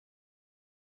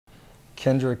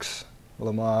Kendrix,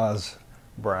 Lamaz,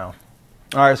 Brown.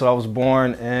 All right, so I was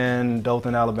born in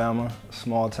Dothan, Alabama, a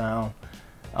small town.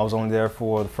 I was only there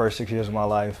for the first 6 years of my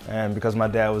life, and because my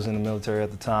dad was in the military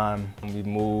at the time, we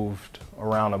moved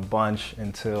around a bunch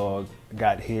until I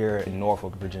got here in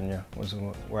Norfolk, Virginia, was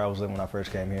where I was living when I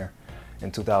first came here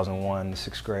in 2001,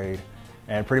 6th grade,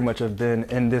 and pretty much have been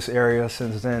in this area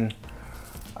since then.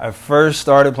 I first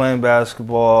started playing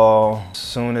basketball as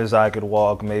soon as I could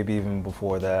walk, maybe even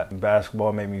before that.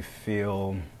 Basketball made me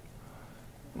feel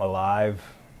alive.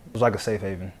 It was like a safe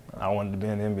haven. I wanted to be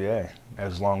in the NBA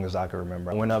as long as I could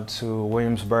remember. I went up to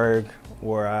Williamsburg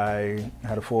where I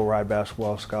had a full ride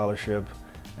basketball scholarship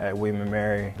at William &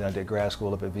 Mary. Then I did grad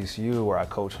school up at VCU where I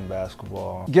coached some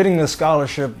basketball. Getting the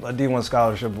scholarship, a D1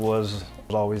 scholarship, was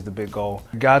always the big goal.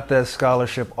 Got that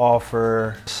scholarship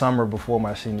offer summer before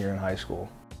my senior year in high school.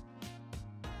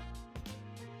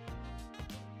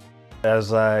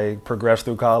 As I progressed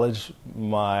through college,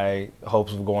 my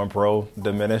hopes of going pro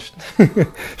diminished.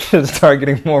 Should start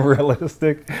getting more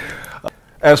realistic.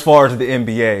 As far as the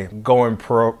NBA, going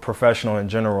professional in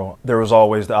general, there was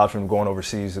always the option of going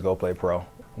overseas to go play pro.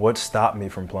 What stopped me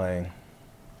from playing?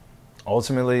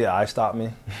 Ultimately, I stopped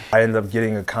me. I ended up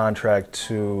getting a contract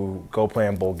to go play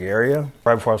in Bulgaria.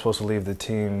 Right before I was supposed to leave the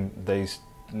team,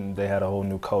 they had a whole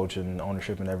new coach and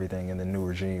ownership and everything, and the new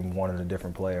regime wanted a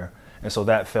different player. And so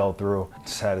that fell through.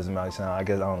 Sad as it might sound, I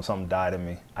guess, I don't know, something died in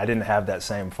me. I didn't have that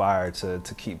same fire to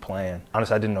keep playing.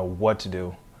 Honestly, I didn't know what to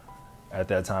do at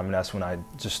that time, and that's when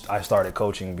I started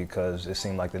coaching because it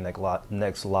seemed like the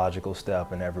next logical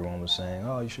step, and everyone was saying,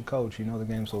 oh, you should coach, you know the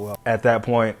game so well. At that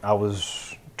point, I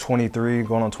was 23,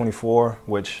 going on 24,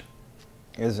 which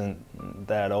isn't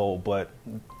that old, but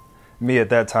me at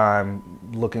that time,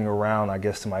 looking around, I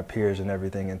guess, to my peers and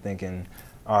everything and thinking,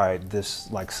 all right,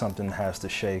 this, like, something has to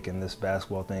shake and this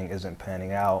basketball thing isn't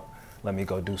panning out. Let me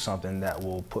go do something that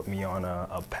will put me on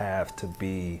a path to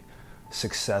be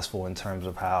successful in terms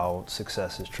of how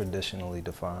success is traditionally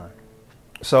defined.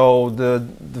 So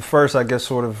the first, I guess,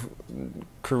 sort of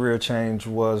career change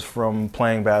was from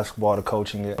playing basketball to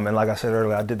coaching it. I mean, like I said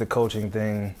earlier, I did the coaching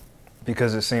thing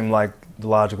because it seemed like the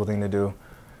logical thing to do.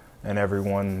 And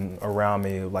everyone around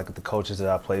me, like the coaches that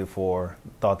I played for,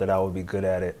 thought that I would be good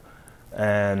at it.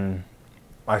 And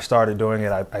I started doing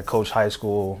it. I coached high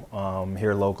school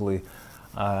here locally.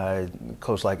 I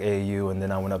coached like AAU, and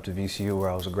then I went up to VCU where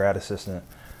I was a grad assistant.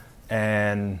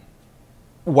 And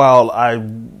while I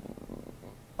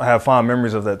have fond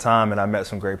memories of that time, and I met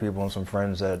some great people and some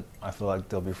friends that I feel like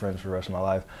they'll be friends for the rest of my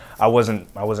life, I wasn't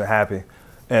happy.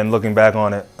 And looking back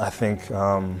on it, I think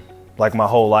like my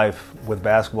whole life with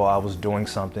basketball, I was doing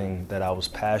something that I was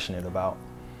passionate about.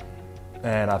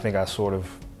 And I think I sort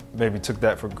of maybe took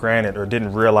that for granted or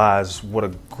didn't realize what a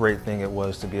great thing it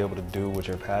was to be able to do what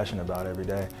you're passionate about every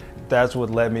day. That's what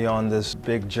led me on this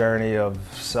big journey of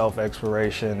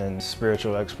self-exploration and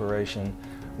spiritual exploration,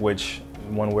 which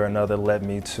one way or another led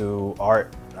me to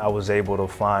art. I was able to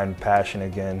find passion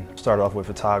again. Started off with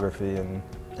photography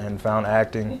and found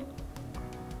acting,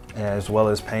 as well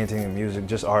as painting and music.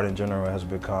 Just art in general has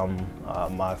become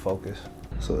my focus.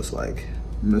 So it's like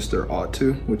Mr. Ought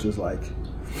to, which is like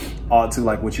ought to,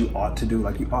 like what you ought to do,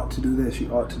 like you ought to do this,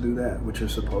 you ought to do that, what you're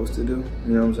supposed to do,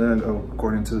 you know what I'm saying,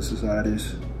 according to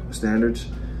society's standards.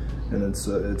 And it's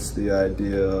the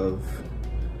idea of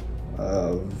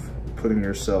putting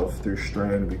yourself through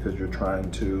strain because you're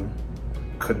trying to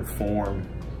conform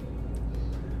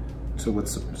to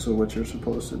what you're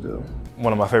supposed to do.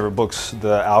 One of my favorite books,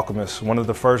 The Alchemist, one of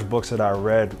the first books that I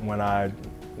read when I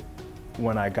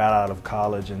got out of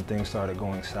college and things started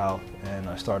going south and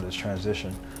I started this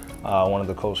transition. One of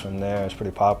the quotes from there is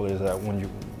pretty popular, is that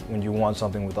when you want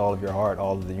something with all of your heart,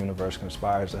 all of the universe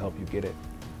conspires to help you get it.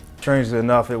 Strangely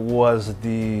enough, it was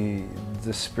the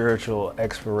spiritual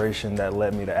exploration that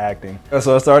led me to acting.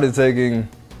 So I started taking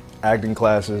acting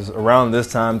classes around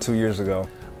this time 2 years ago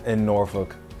in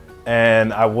Norfolk.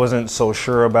 And I wasn't so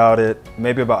sure about it.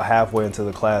 Maybe about halfway into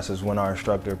the classes when our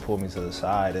instructor pulled me to the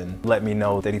side and let me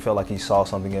know that he felt like he saw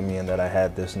something in me and that I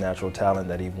had this natural talent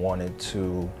that he wanted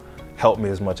to help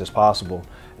me as much as possible.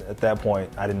 At that point,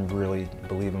 I didn't really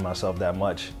believe in myself that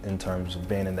much in terms of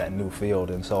being in that new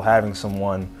field. And so having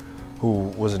someone who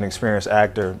was an experienced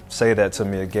actor say that to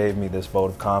me, it gave me this vote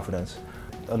of confidence.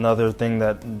 Another thing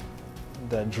that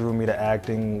drew me to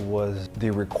acting was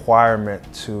the requirement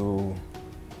to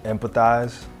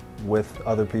empathize with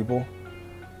other people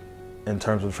in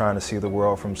terms of trying to see the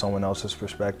world from someone else's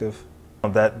perspective.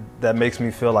 That makes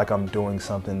me feel like I'm doing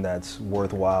something that's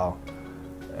worthwhile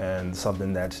and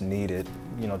something that's needed,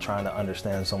 you know, trying to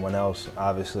understand someone else.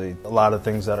 Obviously, a lot of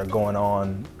things that are going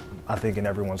on, I think in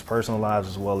everyone's personal lives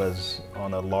as well as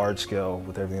on a large scale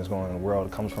with everything that's going on in the world,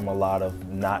 it comes from a lot of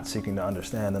not seeking to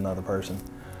understand another person.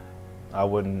 I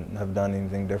wouldn't have done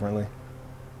anything differently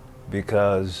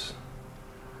because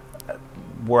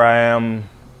where I am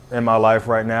in my life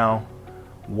right now,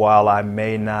 while I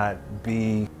may not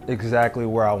be exactly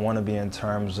where I want to be in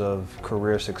terms of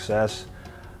career success,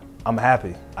 I'm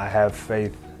happy. I have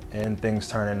faith in things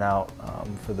turning out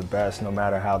for the best no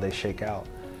matter how they shake out.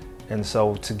 And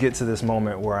so to get to this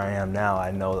moment where I am now,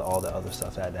 I know that all the other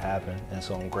stuff had to happen. And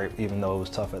so I'm grateful, even though it was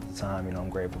tough at the time, I'm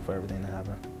grateful for everything that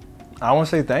happened. I want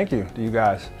to say thank you to you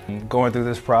guys. Going through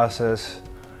this process,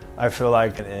 I feel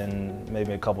like in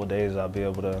maybe a couple of days I'll be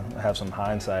able to have some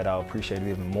hindsight. I'll appreciate it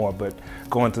even more. But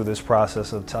going through this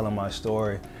process of telling my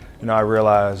story, I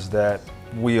realized that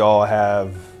we all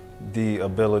have the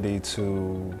ability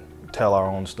to tell our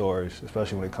own stories,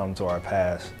 especially when it comes to our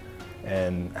past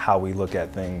and how we look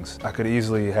at things. I could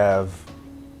easily have,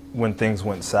 when things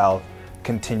went south,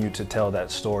 continued to tell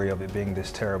that story of it being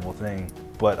this terrible thing.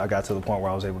 But I got to the point where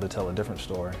I was able to tell a different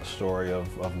story, a story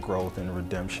of growth and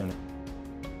redemption.